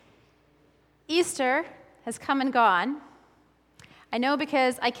Easter has come and gone. I know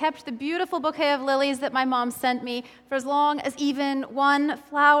because I kept the beautiful bouquet of lilies that my mom sent me for as long as even one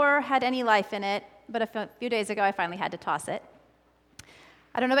flower had any life in it, but a few days ago I finally had to toss it.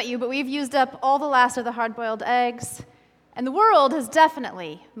 I don't know about you, but we've used up all the last of the hard-boiled eggs, and the world has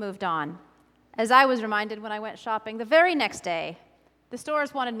definitely moved on. As I was reminded when I went shopping the very next day, the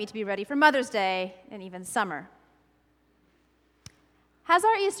stores wanted me to be ready for Mother's Day and even summer. Has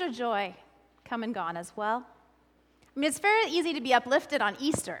our Easter joy come and gone as well? I mean, it's very easy to be uplifted on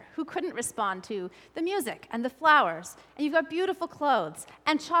Easter. Who couldn't respond to the music and the flowers? And you've got beautiful clothes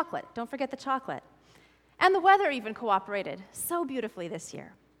and chocolate. Don't forget the chocolate. And the weather even cooperated so beautifully this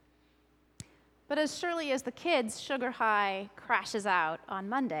year. But as surely as the kids' sugar high crashes out on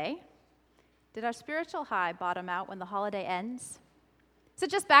Monday, did our spiritual high bottom out when the holiday ends? Is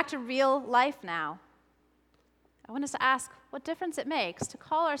it just back to real life now? I want us to ask what difference it makes to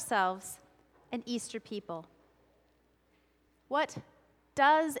call ourselves an Easter people. What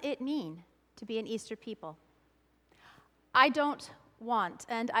does it mean to be an Easter people? I don't want,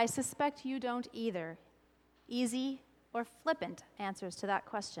 and I suspect you don't either, easy or flippant answers to that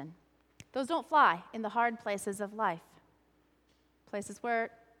question. Those don't fly in the hard places of life, places where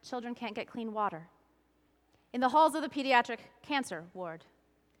children can't get clean water, in the halls of the pediatric cancer ward,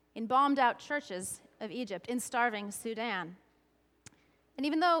 in bombed-out churches of Egypt, in starving Sudan. And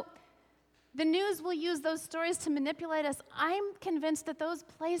even though the news will use those stories to manipulate us, I'm convinced that those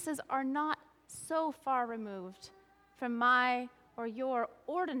places are not so far removed from my or your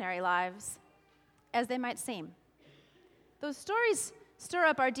ordinary lives as they might seem. Those stories stir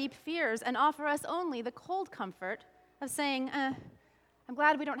up our deep fears and offer us only the cold comfort of saying, I'm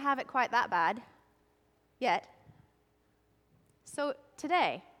glad we don't have it quite that bad yet. So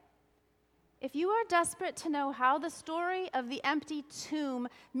today, if you are desperate to know how the story of the empty tomb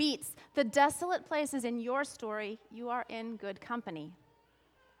meets the desolate places in your story, you are in good company.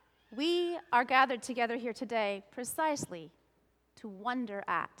 We are gathered together here today precisely to wonder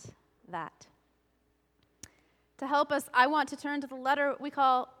at that. To help us, I want to turn to the letter we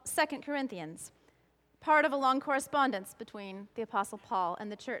call 2 Corinthians, part of a long correspondence between the Apostle Paul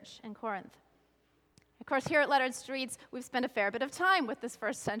and the church in Corinth. Of course, here at Leonard Streets, we've spent a fair bit of time with this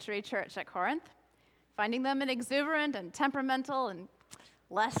first century church at Corinth, finding them an exuberant and temperamental and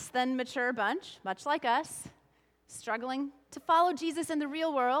less than mature bunch, much like us, struggling to follow Jesus in the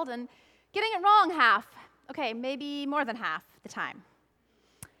real world and getting it wrong maybe more than half the time.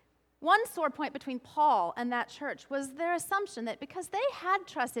 One sore point between Paul and that church was their assumption that because they had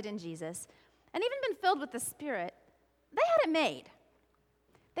trusted in Jesus and even been filled with the Spirit, they had it made.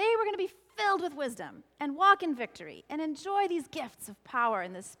 They were going to be filled with wisdom and walk in victory and enjoy these gifts of power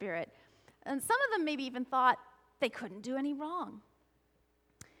in the Spirit. And some of them maybe even thought they couldn't do any wrong.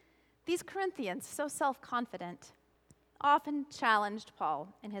 These Corinthians, so self-confident, often challenged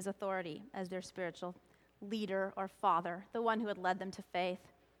Paul in his authority as their spiritual leader or father, the one who had led them to faith.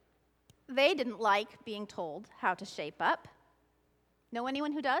 They didn't like being told how to shape up. Know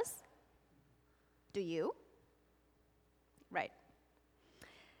anyone who does? Do you? Right.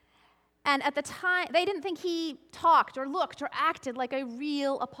 And at the time, they didn't think he talked or looked or acted like a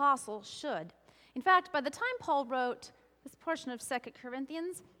real apostle should. In fact, by the time Paul wrote this portion of 2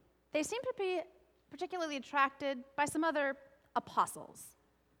 Corinthians, they seemed to be particularly attracted by some other apostles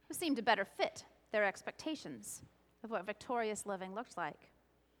who seemed to better fit their expectations of what victorious living looked like.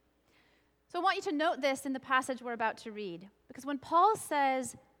 So I want you to note this in the passage we're about to read, because when Paul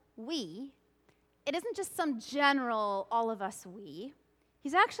says we, it isn't just some general all of us we.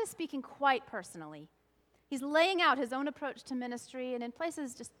 He's actually speaking quite personally. He's laying out his own approach to ministry and in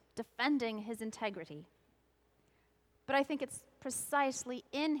places just defending his integrity. But I think it's precisely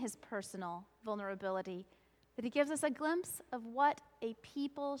in his personal vulnerability that he gives us a glimpse of what a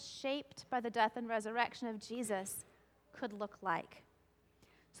people shaped by the death and resurrection of Jesus could look like.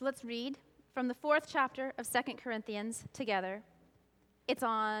 So let's read from the 4th chapter of 2 Corinthians together. It's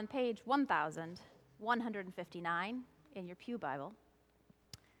on page 1159 in your Pew Bible.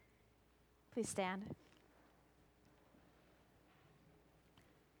 Please stand.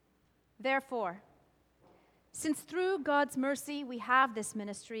 Therefore, since through God's mercy we have this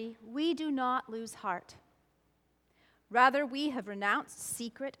ministry, we do not lose heart. Rather, we have renounced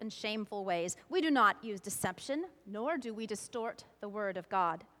secret and shameful ways. We do not use deception, nor do we distort the word of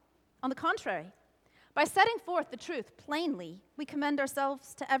God. On the contrary, by setting forth the truth plainly, we commend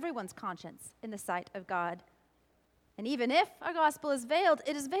ourselves to everyone's conscience in the sight of God. And even if our gospel is veiled,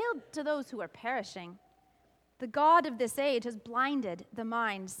 it is veiled to those who are perishing. The God of this age has blinded the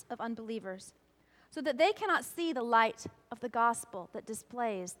minds of unbelievers, so that they cannot see the light of the gospel that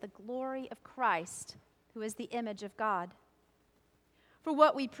displays the glory of Christ, who is the image of God. For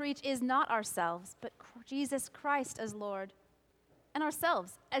what we preach is not ourselves, but Jesus Christ as Lord, and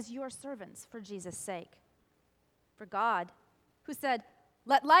ourselves as your servants for Jesus' sake. For God, who said,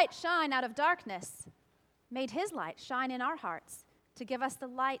 'Let light shine out of darkness,' made his light shine in our hearts to give us the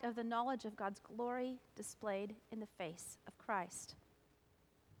light of the knowledge of God's glory displayed in the face of Christ.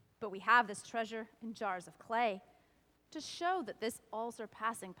 But we have this treasure in jars of clay to show that this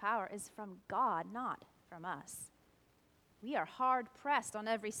all-surpassing power is from God, not from us. We are hard-pressed on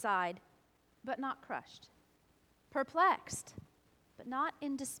every side, but not crushed. Perplexed, but not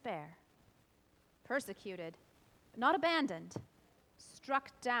in despair. Persecuted, but not abandoned.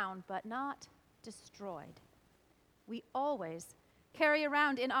 Struck down, but not destroyed. We always carry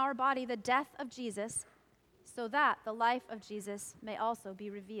around in our body the death of Jesus, so that the life of Jesus may also be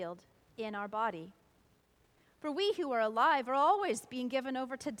revealed in our body. For we who are alive are always being given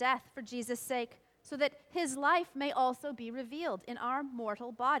over to death for Jesus' sake, so that his life may also be revealed in our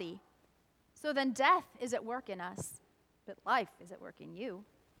mortal body. So then death is at work in us, but life is at work in you.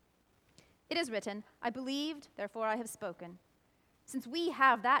 It is written, 'I believed, therefore I have spoken.' Since we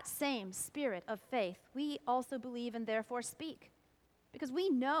have that same spirit of faith, we also believe and therefore speak, because we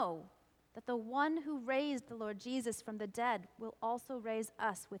know that the one who raised the Lord Jesus from the dead will also raise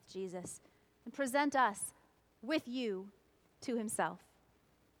us with Jesus and present us with you to himself.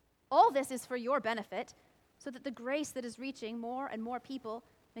 All this is for your benefit, so that the grace that is reaching more and more people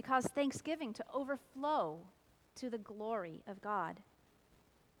may cause thanksgiving to overflow to the glory of God.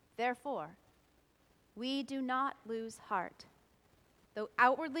 Therefore, we do not lose heart. Though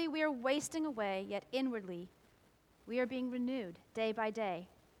outwardly we are wasting away, yet inwardly we are being renewed day by day.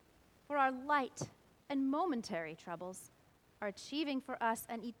 For our light and momentary troubles are achieving for us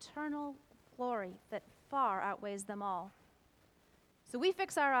an eternal glory that far outweighs them all. So we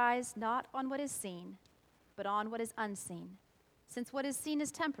fix our eyes not on what is seen, but on what is unseen, since what is seen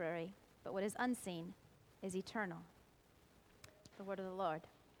is temporary, but what is unseen is eternal." The word of the Lord.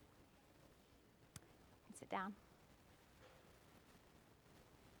 You can sit down.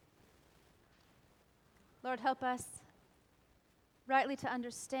 Lord, help us rightly to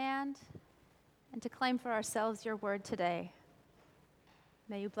understand and to claim for ourselves your word today.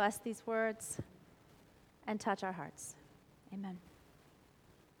 May you bless these words and touch our hearts. Amen.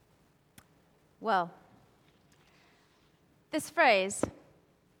 Well, this phrase,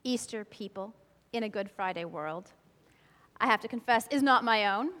 Easter people in a Good Friday world, I have to confess, is not my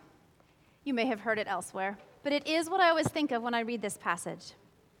own. You may have heard it elsewhere, but it is what I always think of when I read this passage.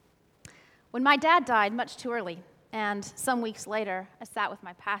 When my dad died much too early, and some weeks later, I sat with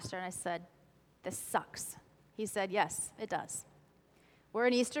my pastor and I said, "This sucks." He said, "Yes, it does. We're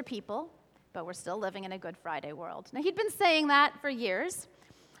an Easter people, but we're still living in a Good Friday world." Now, he'd been saying that for years,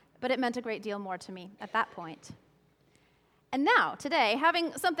 but it meant a great deal more to me at that point. And now, today,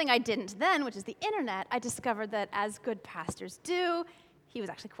 having something I didn't then, which is the internet, I discovered that, as good pastors do, he was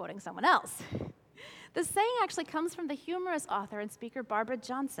actually quoting someone else. The saying actually comes from the humorous author and speaker Barbara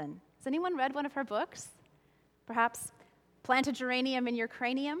Johnson. Has anyone read one of her books? Perhaps "Plant a Geranium in Your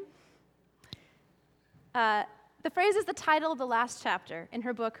Cranium"? The phrase is the title of the last chapter in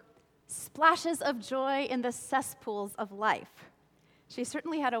her book, "Splashes of Joy in the Cesspools of Life." She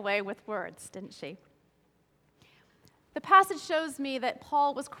certainly had a way with words, didn't she? The passage shows me that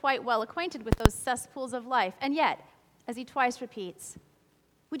Paul was quite well acquainted with those cesspools of life, and yet, as he twice repeats,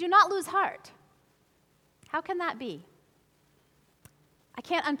 we do not lose heart. How can that be? I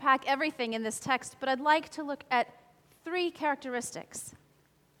can't unpack everything in this text, but I'd like to look at 3 characteristics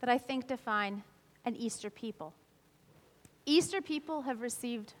that I think define an Easter people. Easter people have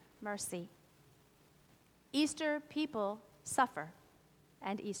received mercy. Easter people suffer,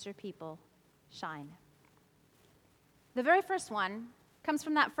 and Easter people shine. The very first one comes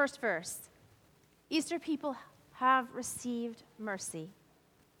from that first verse. Easter people have received mercy.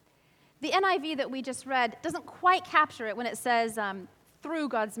 The NIV that we just read doesn't quite capture it when it says through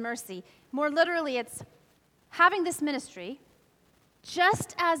God's mercy. More literally, it's having this ministry,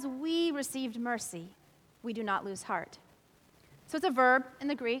 just as we received mercy, we do not lose heart. So it's a verb in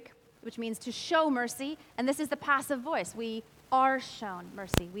the Greek, which means to show mercy, and this is the passive voice. We are shown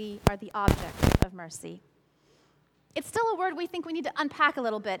mercy. We are the object of mercy. It's still a word we think we need to unpack a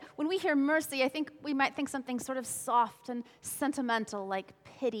little bit. When we hear mercy, I think we might think something sort of soft and sentimental, like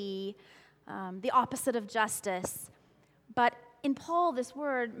pity, the opposite of justice. But in Paul, this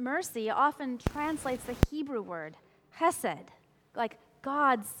word, mercy, often translates the Hebrew word, hesed, like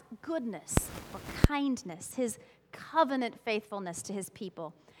God's goodness or kindness, his covenant faithfulness to his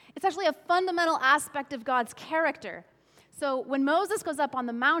people. It's actually a fundamental aspect of God's character. So when Moses goes up on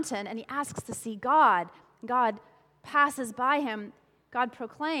the mountain and he asks to see God, God passes by him, God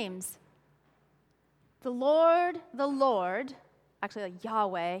proclaims, the Lord, actually like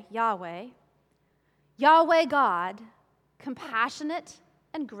Yahweh God, compassionate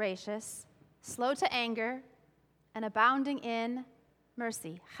and gracious, slow to anger, and abounding in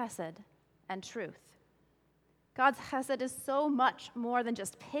mercy, chesed, and truth. God's chesed is so much more than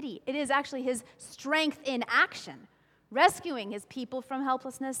just pity. It is actually his strength in action, rescuing his people from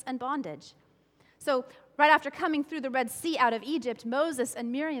helplessness and bondage. So right after coming through the Red Sea out of Egypt, Moses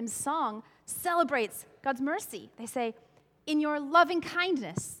and Miriam's song celebrates God's mercy. They say, in your loving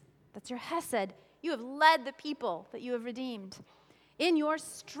kindness, that's your chesed, you have led the people that you have redeemed. In your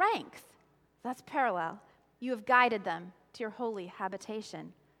strength, that's parallel, you have guided them to your holy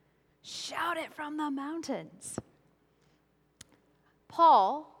habitation. Shout it from the mountains.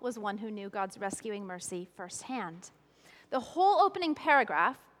 Paul was one who knew God's rescuing mercy firsthand. The whole opening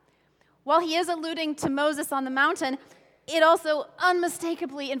paragraph, while he is alluding to Moses on the mountain, it also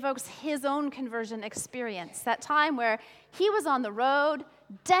unmistakably invokes his own conversion experience, that time where he was on the road,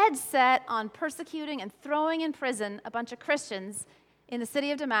 dead set on persecuting and throwing in prison a bunch of Christians in the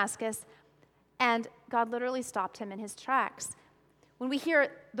city of Damascus, and God literally stopped him in his tracks. When we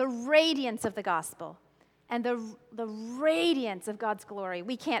hear the radiance of the gospel and the radiance of God's glory,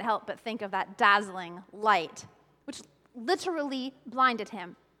 we can't help but think of that dazzling light, which literally blinded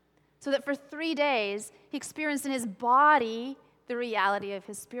him, so that for 3 days he experienced in his body the reality of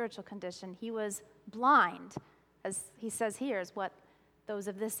his spiritual condition. He was blind, as he says here, is what those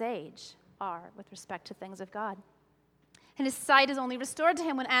of this age are with respect to things of God. And his sight is only restored to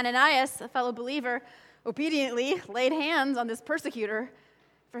him when Ananias, a fellow believer, obediently laid hands on this persecutor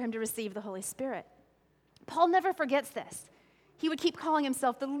for him to receive the Holy Spirit. Paul never forgets this. He would keep calling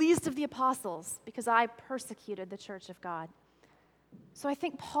himself the least of the apostles because I persecuted the church of God. So I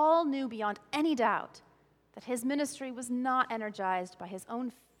think Paul knew beyond any doubt that his ministry was not energized by his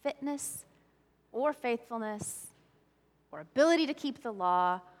own fitness or faithfulness or ability to keep the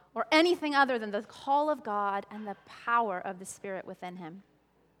law or anything other than the call of God and the power of the Spirit within him.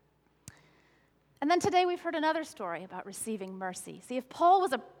 And then today we've heard another story about receiving mercy. See, if Paul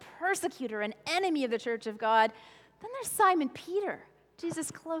was a persecutor, an enemy of the church of God, then there's Simon Peter,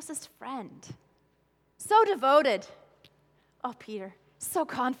 Jesus' closest friend. So devoted. Oh, Peter, so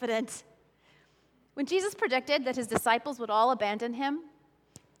confident. When Jesus predicted that his disciples would all abandon him,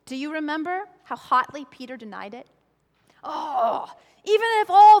 do you remember how hotly Peter denied it? Oh, even if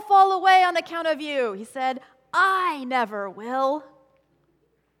all fall away on account of you, he said, I never will.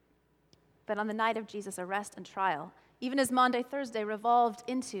 But on the night of Jesus' arrest and trial, even as Maundy Thursday revolved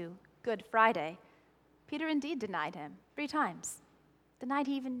into Good Friday, Peter indeed denied him 3 times, denied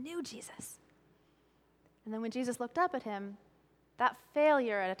he even knew Jesus. And then when Jesus looked up at him, that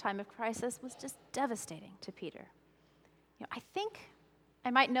failure at a time of crisis was just devastating to Peter. I think I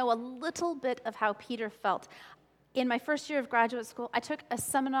might know a little bit of how Peter felt. In my first year of graduate school, I took a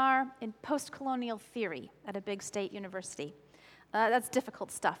seminar in post-colonial theory at a big state university. That's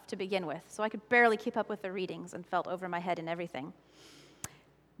difficult stuff to begin with, so I could barely keep up with the readings and felt over my head and everything.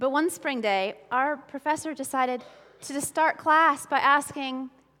 But one spring day, our professor decided to just start class by asking,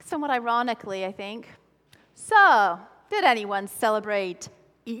 somewhat ironically, I think, so, did anyone celebrate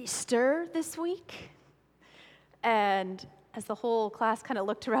Easter this week? And as the whole class kind of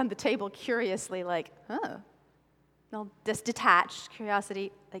looked around the table curiously, like, no, this detached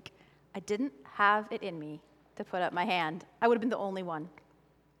curiosity, like, I didn't have it in me to put up my hand. I would have been the only one.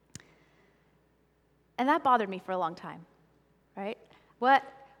 And that bothered me for a long time, right? What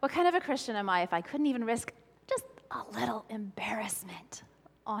kind of a Christian am I if I couldn't even risk just a little embarrassment,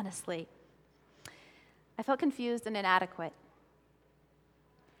 honestly? I felt confused and inadequate.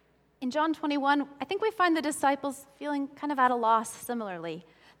 In John 21, I think we find the disciples feeling kind of at a loss similarly.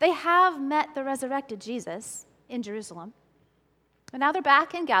 They have met the resurrected Jesus in Jerusalem, but now they're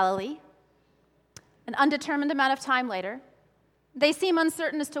back in Galilee, an undetermined amount of time later. They seem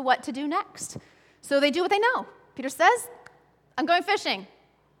uncertain as to what to do next. So they do what they know. Peter says, I'm going fishing.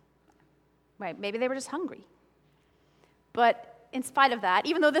 Right, maybe they were just hungry. But in spite of that,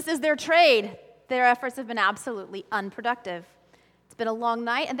 even though this is their trade, their efforts have been absolutely unproductive. It's been a long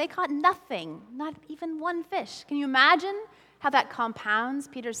night, and they caught nothing, not even one fish. Can you imagine how that compounds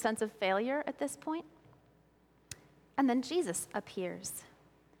Peter's sense of failure at this point? And then Jesus appears.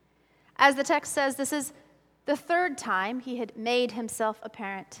 As the text says, this is the 3rd time he had made himself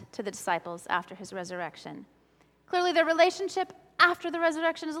apparent to the disciples after his resurrection. Clearly, their relationship after the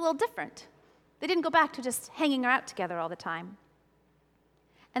resurrection is a little different. They didn't go back to just hanging out together all the time.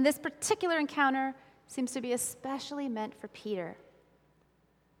 And this particular encounter seems to be especially meant for Peter.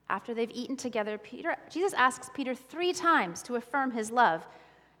 After they've eaten together, Jesus asks Peter 3 times to affirm his love.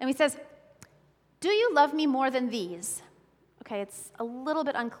 And he says, "Do you love me more than these?" Okay, it's a little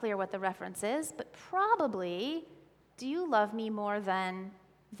bit unclear what the reference is, but probably, do you love me more than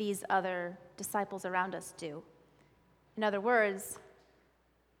these other disciples around us do? In other words,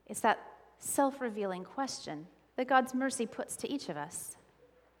 it's that self-revealing question that God's mercy puts to each of us.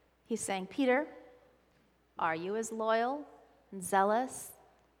 He's saying, Peter, are you as loyal and zealous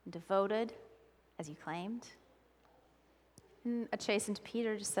and devoted as you claimed? And a chastened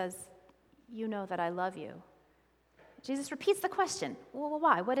Peter just says, you know that I love you. Jesus repeats the question. Well,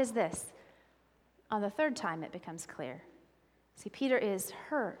 why? What is this? On the 3rd time, it becomes clear. See, Peter is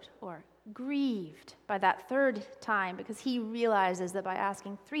hurt or grieved by that 3rd time because he realizes that by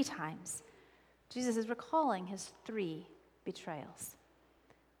asking 3 times, Jesus is recalling his 3 betrayals.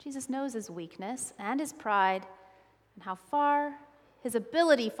 Jesus knows his weakness and his pride and how far his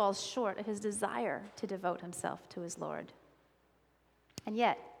ability falls short of his desire to devote himself to his Lord. And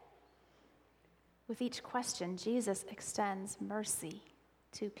yet, with each question, Jesus extends mercy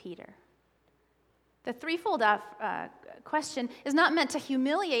to Peter. The threefold question is not meant to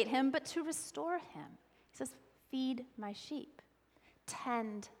humiliate him, but to restore him. He says, feed my sheep,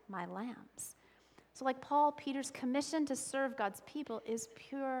 tend my lambs. So like Paul, Peter's commission to serve God's people is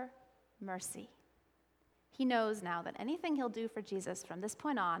pure mercy. He knows now that anything he'll do for Jesus from this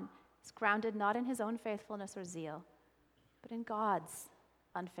point on is grounded not in his own faithfulness or zeal, but in God's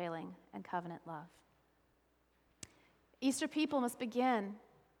unfailing and covenant love. Easter people must begin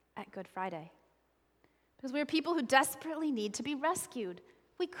at Good Friday because we are people who desperately need to be rescued.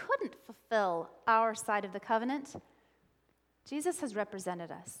 We couldn't fulfill our side of the covenant. Jesus has represented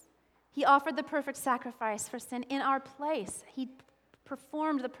us. He offered the perfect sacrifice for sin in our place. He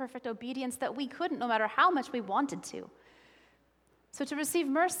performed the perfect obedience that we couldn't, no matter how much we wanted to. So to receive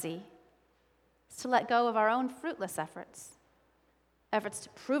mercy is to let go of our own fruitless efforts to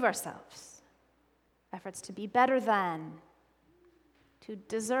prove ourselves, efforts to be better than, to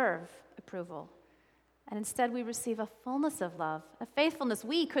deserve approval. And instead we receive a fullness of love, a faithfulness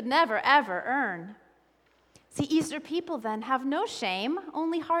we could never, ever earn. See, Easter people then have no shame,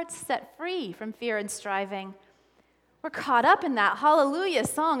 only hearts set free from fear and striving. We're caught up in that hallelujah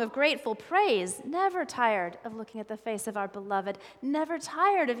song of grateful praise, never tired of looking at the face of our beloved, never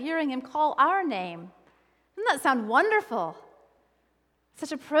tired of hearing him call our name. Doesn't that sound wonderful?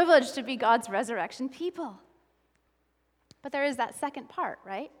 Such a privilege to be God's resurrection people. But there is that second part,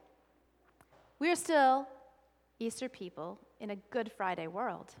 right? We're still Easter people in a Good Friday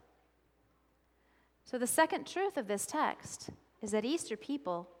world. So the second truth of this text is that Easter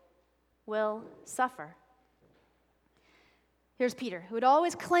people will suffer. Here's Peter, who had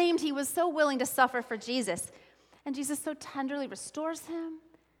always claimed he was so willing to suffer for Jesus. And Jesus so tenderly restores him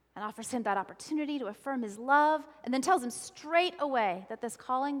and offers him that opportunity to affirm his love, and then tells him straight away that this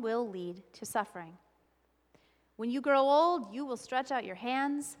calling will lead to suffering. When you grow old, you will stretch out your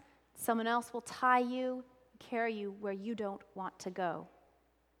hands. Someone else will tie you, carry you where you don't want to go.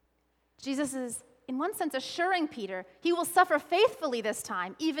 Jesus is, in one sense, assuring Peter he will suffer faithfully this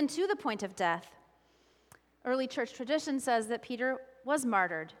time, even to the point of death. Early church tradition says that Peter was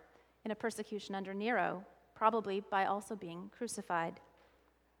martyred in a persecution under Nero, probably by also being crucified.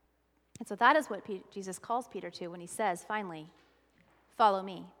 And so that is what Jesus calls Peter to when he says, finally, follow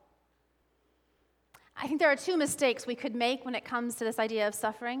me. I think there are 2 mistakes we could make when it comes to this idea of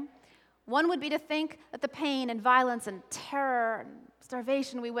suffering. One would be to think that the pain and violence and terror and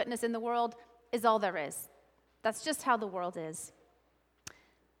starvation we witness in the world is all there is. That's just how the world is.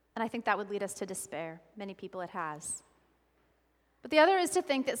 And I think that would lead us to despair. Many people it has. But the other is to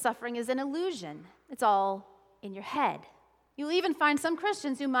think that suffering is an illusion. It's all in your head. You'll even find some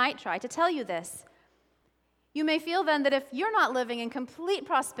Christians who might try to tell you this. You may feel then that if you're not living in complete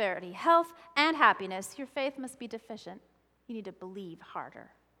prosperity, health, and happiness, your faith must be deficient. You need to believe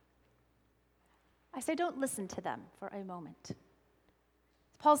harder. I say don't listen to them for a moment.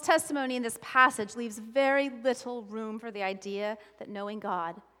 Paul's testimony in this passage leaves very little room for the idea that knowing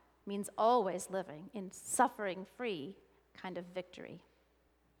God means always living in suffering-free kind of victory.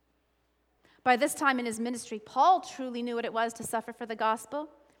 By this time in his ministry, Paul truly knew what it was to suffer for the gospel.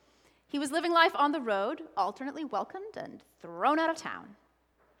 He was living life on the road, alternately welcomed and thrown out of town.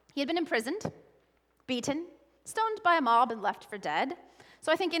 He had been imprisoned, beaten, stoned by a mob, and left for dead.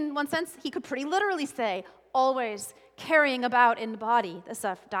 So I think in one sense, he could pretty literally say, always carrying about in the body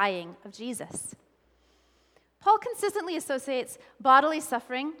the dying of Jesus. Paul consistently associates bodily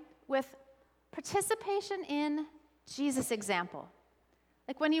suffering with participation in Jesus' example.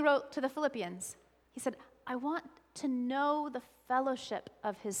 Like when he wrote to the Philippians, he said, I want to know the fellowship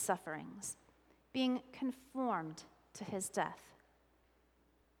of his sufferings, being conformed to his death.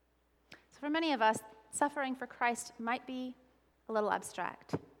 So for many of us, suffering for Christ might be a little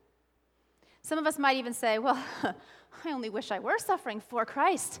abstract. Some of us might even say, well, I only wish I were suffering for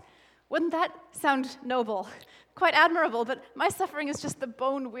Christ. Wouldn't that sound noble? Quite admirable, but my suffering is just the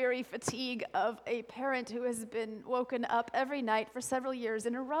bone-weary fatigue of a parent who has been woken up every night for several years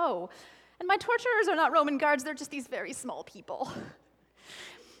in a row. And my torturers are not Roman guards, they're just these very small people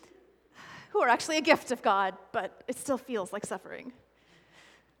who are actually a gift of God, but it still feels like suffering.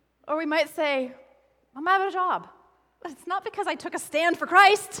 Or we might say, I'm out of a job. It's not because I took a stand for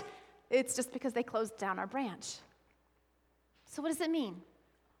Christ, it's just because they closed down our branch. So what does it mean?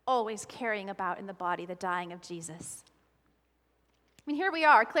 Always carrying about in the body the dying of Jesus. I mean, here we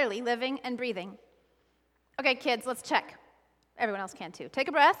are, clearly living and breathing. Okay, kids, let's check. Everyone else can too. Take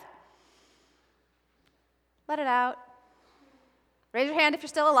a breath. Let it out. Raise your hand if you're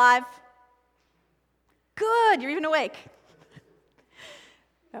still alive. Good, you're even awake.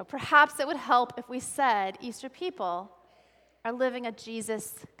 Now, perhaps it would help if we said Easter people are living a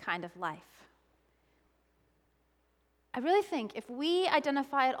Jesus kind of life. I really think if we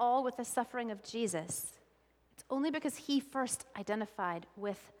identify at all with the suffering of Jesus, it's only because he first identified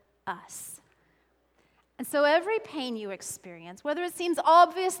with us. And so every pain you experience, whether it seems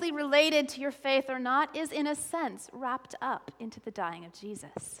obviously related to your faith or not, is in a sense wrapped up into the dying of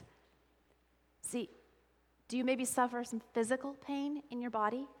Jesus. See, do you maybe suffer some physical pain in your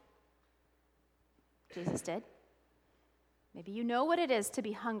body? Jesus did. Maybe you know what it is to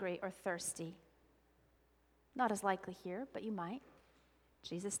be hungry or thirsty. Not as likely here, but you might.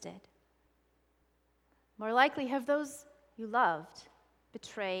 Jesus did. More likely, have those you loved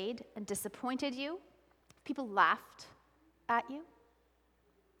betrayed and disappointed you? People laughed at you?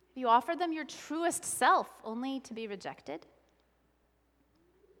 Have you offered them your truest self only to be rejected?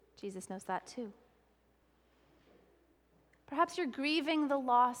 Jesus knows that too. Perhaps you're grieving the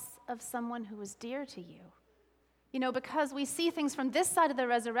loss of someone who was dear to you. You know, because we see things from this side of the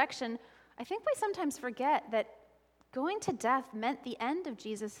resurrection, I think we sometimes forget that going to death meant the end of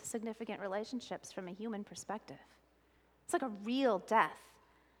Jesus' significant relationships from a human perspective. It's like a real death.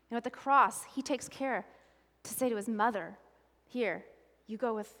 You know, at the cross, he takes care to say to his mother, here, you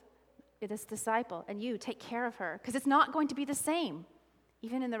go with this disciple, and you take care of her, because it's not going to be the same,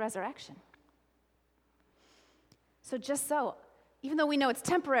 even in the resurrection. So even though we know it's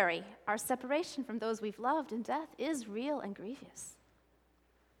temporary, our separation from those we've loved in death is real and grievous.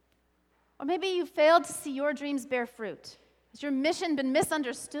 Or maybe you failed to see your dreams bear fruit. Has your mission been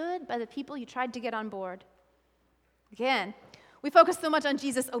misunderstood by the people you tried to get on board? Again, we focus so much on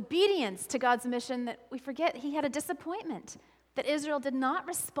Jesus' obedience to God's mission that we forget he had a disappointment, that Israel did not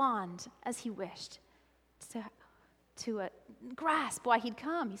respond as he wished to grasp why he'd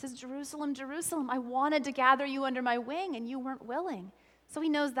come. He says, Jerusalem, Jerusalem, I wanted to gather you under my wing, and you weren't willing. So he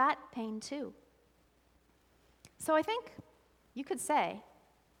knows that pain too. So I think you could say,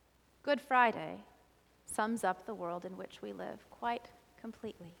 Good Friday sums up the world in which we live quite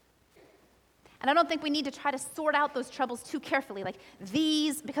completely. And I don't think we need to try to sort out those troubles too carefully, like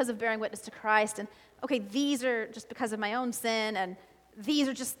these because of bearing witness to Christ, and okay, these are just because of my own sin, and these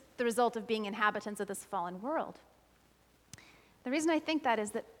are just the result of being inhabitants of this fallen world. The reason I think that is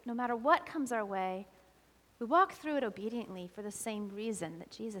that no matter what comes our way, we walk through it obediently for the same reason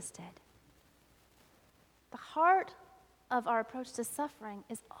that Jesus did. The heart of our approach to suffering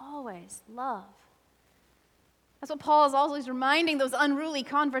is always love. That's what Paul is always reminding those unruly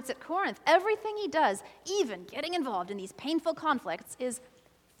converts at Corinth. Everything he does, even getting involved in these painful conflicts, is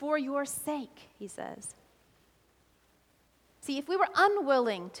for your sake, he says. See, if we were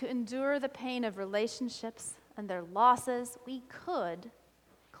unwilling to endure the pain of relationships and their losses, we could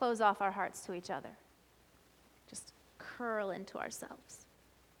close off our hearts to each other, just curl into ourselves.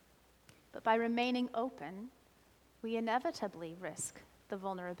 But by remaining open, we inevitably risk the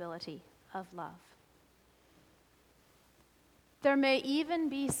vulnerability of love. There may even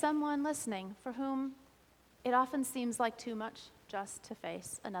be someone listening for whom it often seems like too much just to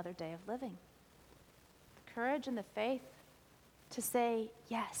face another day of living. The courage and the faith to say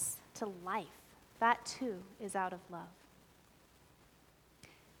yes to life, that too is out of love.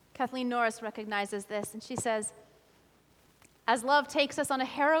 Kathleen Norris recognizes this, and she says, as love takes us on a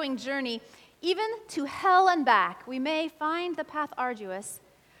harrowing journey, even to hell and back, we may find the path arduous,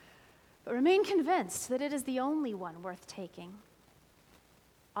 but remain convinced that it is the only one worth taking.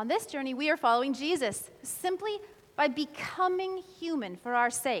 On this journey, we are following Jesus, who simply by becoming human for our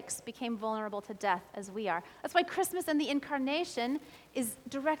sakes, became vulnerable to death as we are. That's why Christmas and the Incarnation is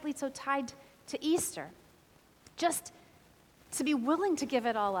directly so tied to Easter. Just to be willing to give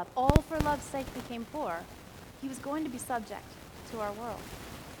it all up, all for love's sake became poor. He was going to be subject to our world.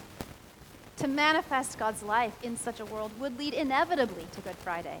 To manifest God's life in such a world would lead inevitably to Good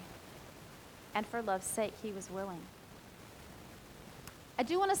Friday. And for love's sake, he was willing. I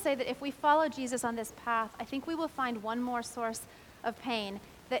do want to say that if we follow Jesus on this path, I think we will find one more source of pain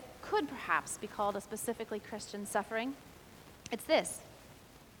that could perhaps be called a specifically Christian suffering. It's this.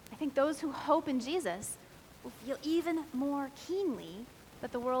 I think those who hope in Jesus will feel even more keenly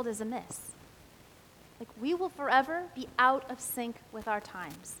that the world is amiss. Like we will forever be out of sync with our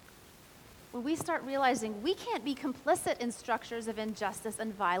times. When we start realizing we can't be complicit in structures of injustice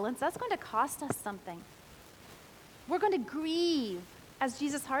and violence, that's going to cost us something. We're going to grieve, as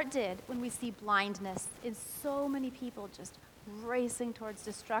Jesus' heart did, when we see blindness in so many people just racing towards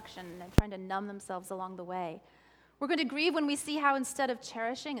destruction and trying to numb themselves along the way. We're going to grieve when we see how instead of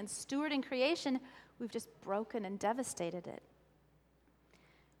cherishing and stewarding creation, we've just broken and devastated it.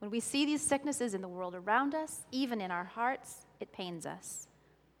 When we see these sicknesses in the world around us, even in our hearts, it pains us.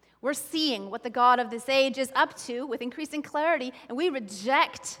 We're seeing what the God of this age is up to with increasing clarity, and we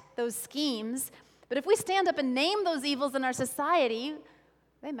reject those schemes. But if we stand up and name those evils in our society,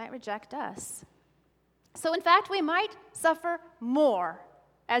 they might reject us. So in fact, we might suffer more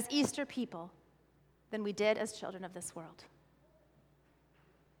as Easter people than we did as children of this world.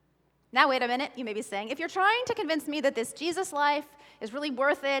 Now, wait a minute, you may be saying, if you're trying to convince me that this Jesus life is really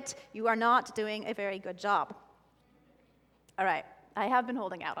worth it, you are not doing a very good job. All right, I have been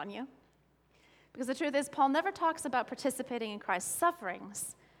holding out on you. Because the truth is, Paul never talks about participating in Christ's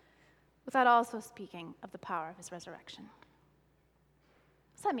sufferings without also speaking of the power of his resurrection.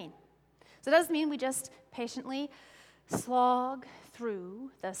 What's that mean? So does it mean we just patiently slog through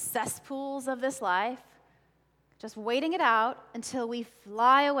the cesspools of this life, just waiting it out until we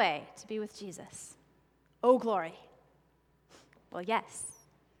fly away to be with Jesus? Oh, glory. Well, yes,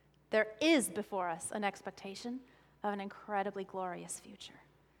 there is before us an expectation of an incredibly glorious future.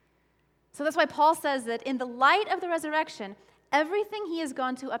 So that's why Paul says that in the light of the resurrection, everything he has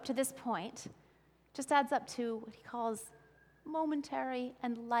gone to up to this point just adds up to what he calls momentary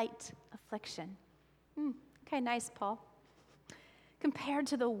and light affliction. Okay, nice, Paul. Compared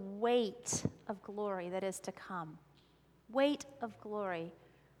to the weight of glory that is to come. Weight of glory.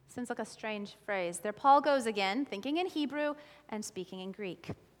 Seems like a strange phrase. There Paul goes again, thinking in Hebrew and speaking in Greek.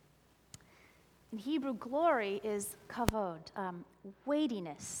 In Hebrew, glory is kavod,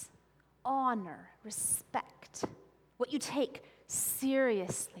 weightiness, honor, respect, what you take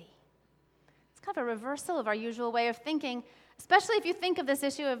seriously. It's kind of a reversal of our usual way of thinking, especially if you think of this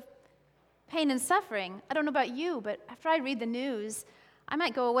issue of pain and suffering. I don't know about you, but after I read the news, I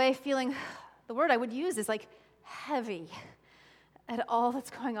might go away feeling, the word I would use is like heavy at all that's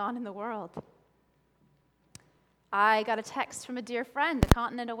going on in the world. I got a text from a dear friend a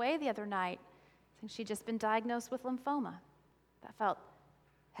continent away the other night, saying she'd just been diagnosed with lymphoma. That felt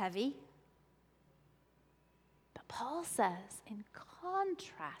heavy. But Paul says, in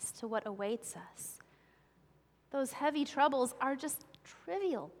contrast to what awaits us, those heavy troubles are just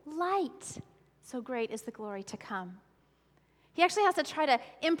trivial, light. So great is the glory to come. He actually has to try to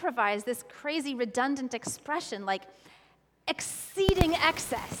improvise this crazy redundant expression like exceeding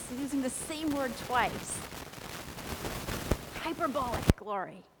excess, using the same word twice. Hyperbolic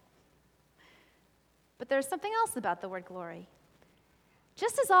glory. But there's something else about the word glory.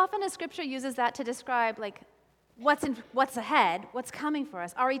 Just as often as Scripture uses that to describe like what's ahead, what's coming for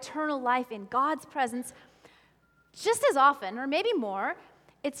us, our eternal life in God's presence, just as often, or maybe more,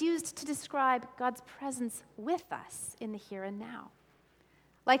 it's used to describe God's presence with us in the here and now.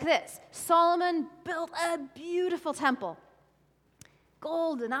 Like this, Solomon built a beautiful temple,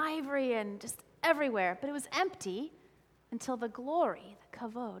 gold and ivory and just everywhere, but it was empty until the glory, the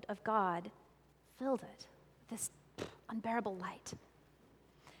kavod of God, filled it with this unbearable light.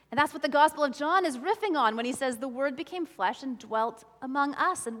 And that's what the Gospel of John is riffing on when he says, the Word became flesh and dwelt among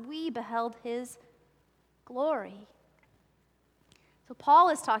us, and we beheld his glory. So Paul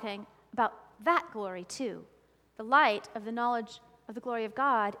is talking about that glory too, the light of the knowledge of the glory of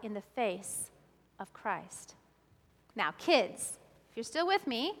God in the face of Christ. Now, kids, if you're still with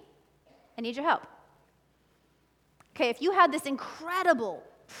me, I need your help. Okay, if you had this incredible,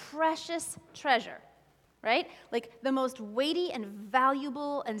 precious treasure, right? Like the most weighty and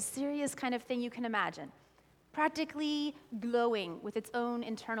valuable and serious kind of thing you can imagine, practically glowing with its own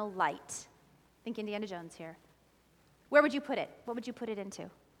internal light. Think Indiana Jones here. Where would you put it? What would you put it into?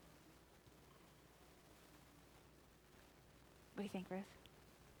 What do you think, Ruth?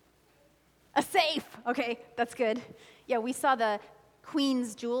 A safe. Okay, that's good. Yeah, we saw the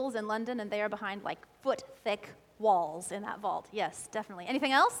Queen's jewels in London, and they are behind like foot-thick walls in that vault. Yes, definitely.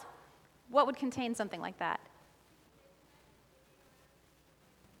 Anything else? What would contain something like that?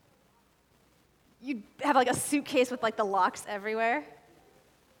 You'd have like a suitcase with like the locks everywhere.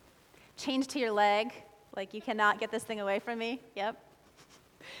 Chained to your leg, like you cannot get this thing away from me. Yep.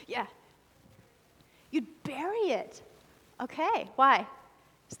 Yeah. You'd bury it. Okay, why?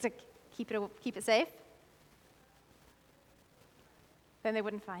 Just to keep it safe? Then they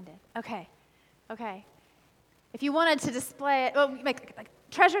wouldn't find it. Okay. If you wanted to display it, make like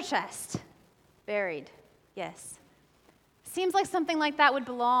treasure chest. Buried. Yes. Seems like something like that would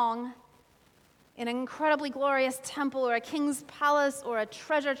belong in an incredibly glorious temple or a king's palace or a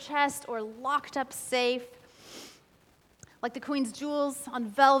treasure chest or locked up safe. Like the Queen's jewels on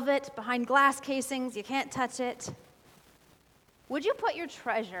velvet behind glass casings, you can't touch it. Would you put your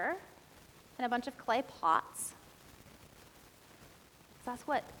treasure in a bunch of clay pots? That's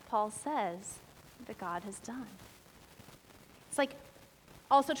what Paul says that God has done. It's like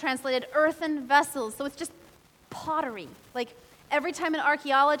also translated earthen vessels, so it's just pottery. Like every time an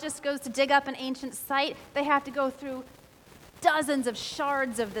archaeologist goes to dig up an ancient site, they have to go through dozens of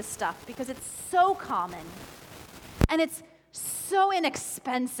shards of this stuff because it's so common. And it's so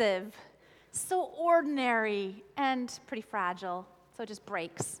inexpensive, so ordinary, and pretty fragile, so it just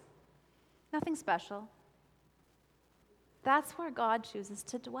breaks. Nothing special. That's where God chooses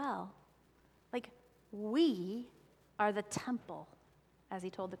to dwell. Like, we are the temple, as he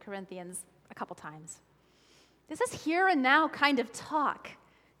told the Corinthians a couple times. This is here and now kind of talk.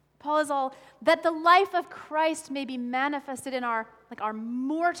 Paul is all, that the life of Christ may be manifested in our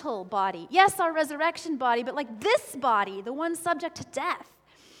mortal body. Yes, our resurrection body, but like this body, the one subject to death.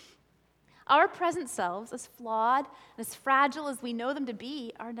 Our present selves, as flawed and as fragile as we know them to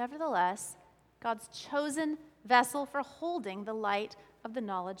be, are nevertheless God's chosen vessel for holding the light of the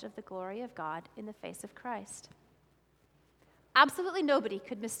knowledge of the glory of God in the face of Christ. Absolutely nobody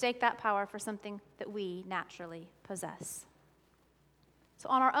could mistake that power for something that we naturally possess. So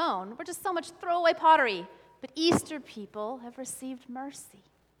on our own, we're just so much throwaway pottery, but Easter people have received mercy.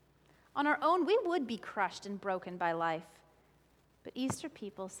 On our own, we would be crushed and broken by life, but Easter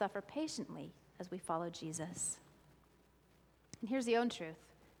people suffer patiently as we follow Jesus. And here's the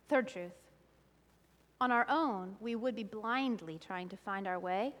third truth. On our own, we would be blindly trying to find our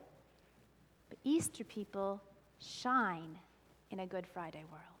way, but Easter people shine in a Good Friday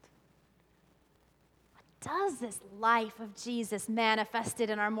world. What does this life of Jesus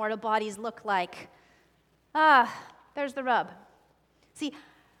manifested in our mortal bodies look like? There's the rub. See,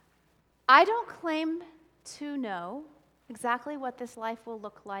 I don't claim to know exactly what this life will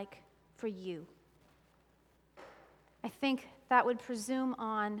look like for you. I think that would presume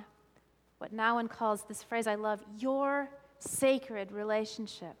on what Nouwen calls this phrase I love, your sacred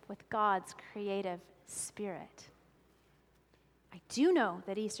relationship with God's creative spirit. I do know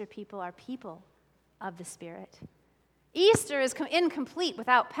that Easter people are people of the Spirit. Easter is incomplete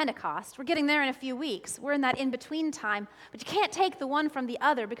without Pentecost. We're getting there in a few weeks. We're in that in-between time, but you can't take the one from the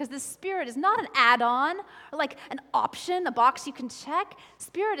other because the Spirit is not an add-on or like an option, a box you can check.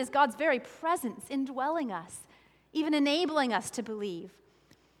 Spirit is God's very presence indwelling us, even enabling us to believe.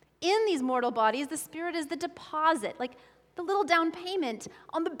 In these mortal bodies, the Spirit is the deposit, like the little down payment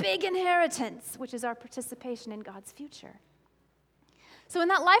on the big inheritance, which is our participation in God's future. So in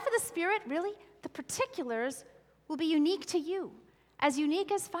that life of the Spirit, really, the particulars will be unique to you, as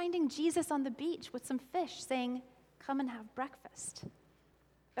unique as finding Jesus on the beach with some fish saying, "Come and have breakfast."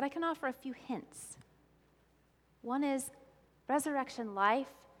 But I can offer a few hints. One is resurrection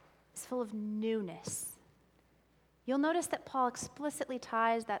life is full of newness. You'll notice that Paul explicitly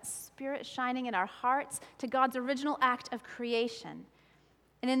ties that Spirit shining in our hearts to God's original act of creation.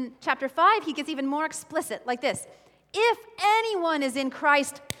 And in chapter 5, he gets even more explicit, like this. If anyone is in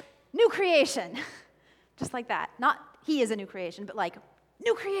Christ, new creation. Just like that. Not he is a new creation, but like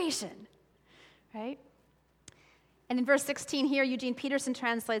new creation. Right? And in verse 16 here, Eugene Peterson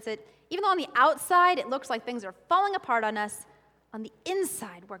translates it, even though on the outside it looks like things are falling apart on us, on the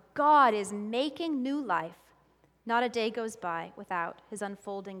inside where God is making new life, not a day goes by without his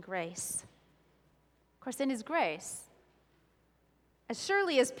unfolding grace. Of course, in his grace, as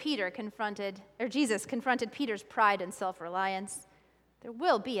surely as Jesus confronted Peter's pride and self-reliance, there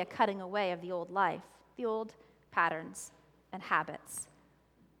will be a cutting away of the old life, the old patterns and habits.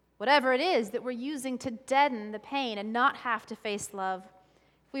 Whatever it is that we're using to deaden the pain and not have to face love.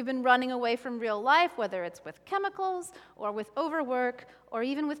 If we've been running away from real life, whether it's with chemicals or with overwork or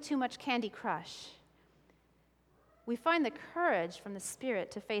even with too much Candy Crush. we find the courage from the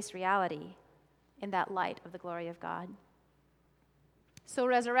Spirit to face reality in that light of the glory of God. So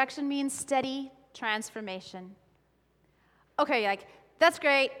resurrection means steady transformation. Okay, like, that's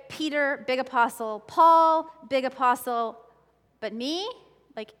great. Peter, big apostle. Paul, big apostle. But me?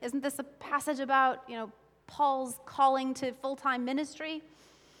 Like, isn't this a passage about, Paul's calling to full-time ministry?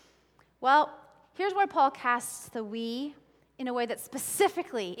 Well, here's where Paul casts the we in a way that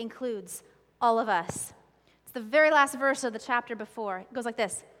specifically includes all of us. It's the very last verse of the chapter before. It goes like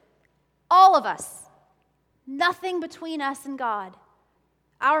this: all of us, nothing between us and God,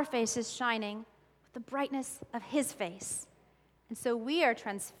 our faces shining with the brightness of his face. And so we are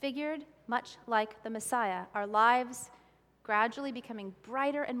transfigured much like the Messiah, our lives gradually becoming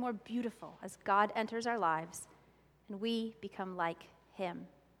brighter and more beautiful as God enters our lives, and we become like him.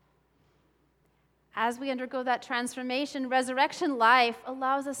 As we undergo that transformation, resurrection life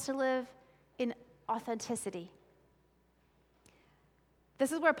allows us to live in authenticity.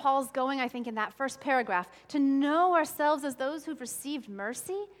 This is where Paul's going, I think, in that first paragraph. To know ourselves as those who've received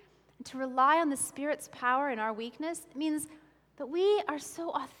mercy and to rely on the Spirit's power in our weakness means that we are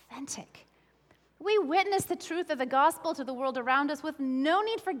so authentic. We witness the truth of the gospel to the world around us with no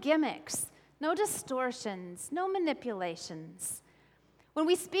need for gimmicks, no distortions, no manipulations. When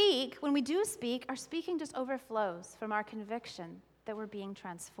we do speak, our speaking just overflows from our conviction that we're being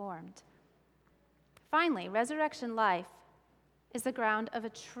transformed. Finally, resurrection life is the ground of a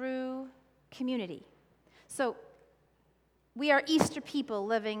true community. So we are Easter people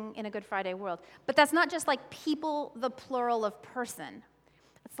living in a Good Friday world. But that's not just like people, the plural of person.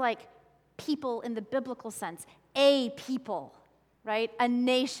 It's like people in the biblical sense, a people, right? A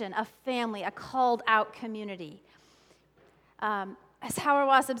nation, a family, a called out community. As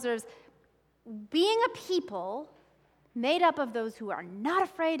Hauerwas observes, being a people made up of those who are not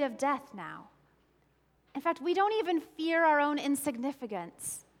afraid of death now. In fact, we don't even fear our own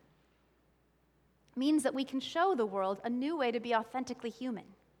insignificance. Means that we can show the world a new way to be authentically human.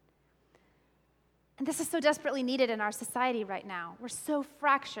 And this is so desperately needed in our society right now. We're so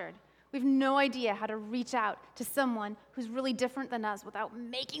fractured. We have no idea how to reach out to someone who's really different than us without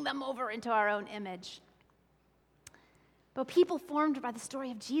making them over into our own image. But people formed by the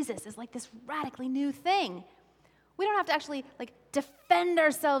story of Jesus is like this radically new thing. We don't have to actually defend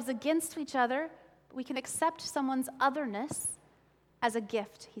ourselves against each other, but we can accept someone's otherness as a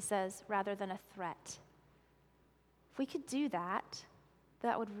gift, he says, rather than a threat. If we could do that,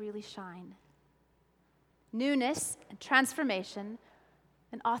 that would really shine. Newness and transformation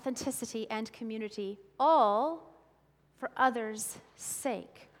and authenticity and community, all for others'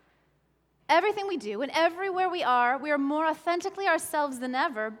 sake. Everything we do and everywhere we are more authentically ourselves than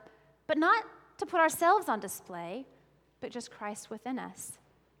ever, but not to put ourselves on display, but just Christ within us.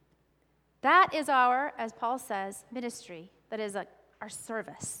 That is our, as Paul says, ministry. That is our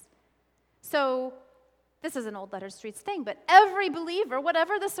service. So this is an Old Letter Streets thing, but every believer,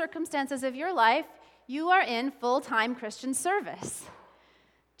 whatever the circumstances of your life, you are in full-time Christian service,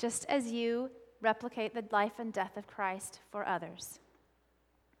 just as you replicate the life and death of Christ for others.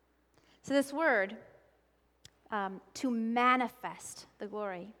 So this word, to manifest the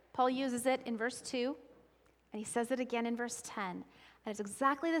glory, Paul uses it in verse 2, and he says it again in verse 10. And it's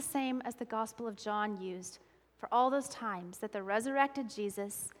exactly the same as the Gospel of John used for all those times that the resurrected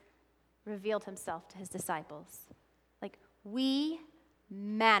Jesus revealed himself to his disciples. Like, we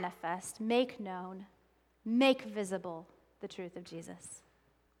manifest, make known, make visible the truth of Jesus.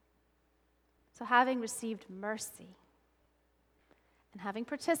 So having received mercy and having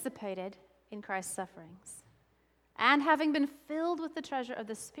participated in Christ's sufferings and having been filled with the treasure of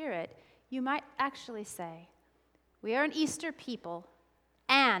the Spirit, you might actually say, we are an Easter people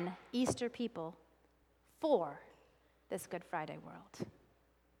for this Good Friday world.